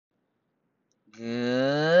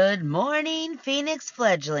Good morning, Phoenix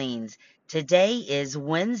fledglings. Today is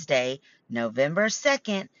Wednesday, November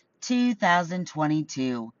 2nd,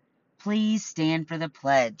 2022. Please stand for the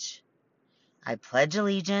pledge. I pledge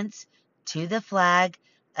allegiance to the flag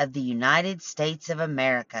of the United States of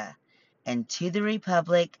America and to the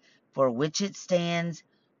republic for which it stands,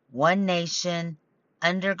 one nation,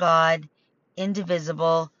 under God,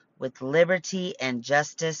 indivisible, with liberty and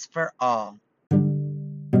justice for all.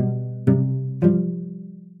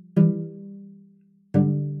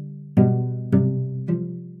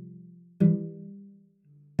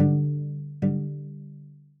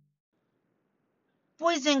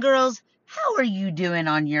 Boys and girls, how are you doing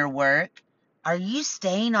on your work? Are you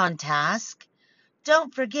staying on task?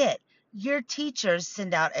 Don't forget, your teachers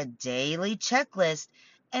send out a daily checklist,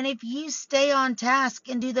 and if you stay on task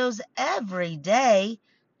and do those every day,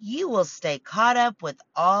 you will stay caught up with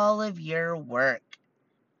all of your work.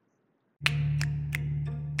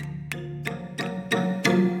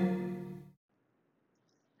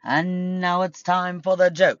 And now it's time for the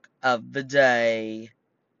joke of the day.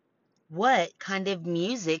 What kind of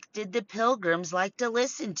music did the pilgrims like to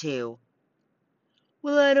listen to?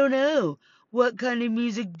 Well, I don't know. What kind of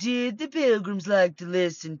music did the pilgrims like to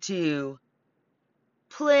listen to?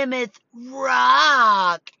 Plymouth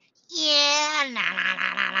Rock! Yeah! La, la,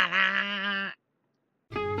 la, la, la, la.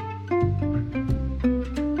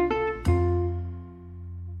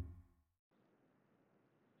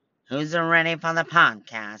 Who's ready for the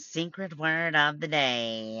podcast? Secret word of the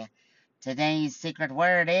day. Today's secret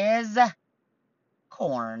word is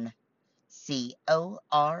corn.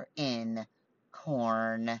 C-O-R-N.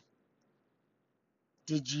 Corn.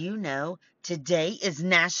 Did you know today is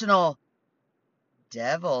National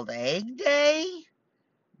Deviled Egg Day?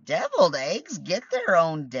 Deviled eggs get their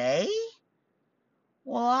own day?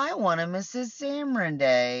 Well, I want a Mrs. Samron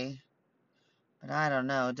Day. But I don't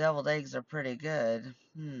know. Deviled eggs are pretty good.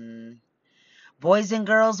 Boys and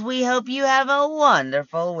girls, we hope you have a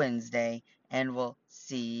wonderful Wednesday. And we'll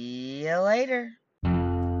see you later.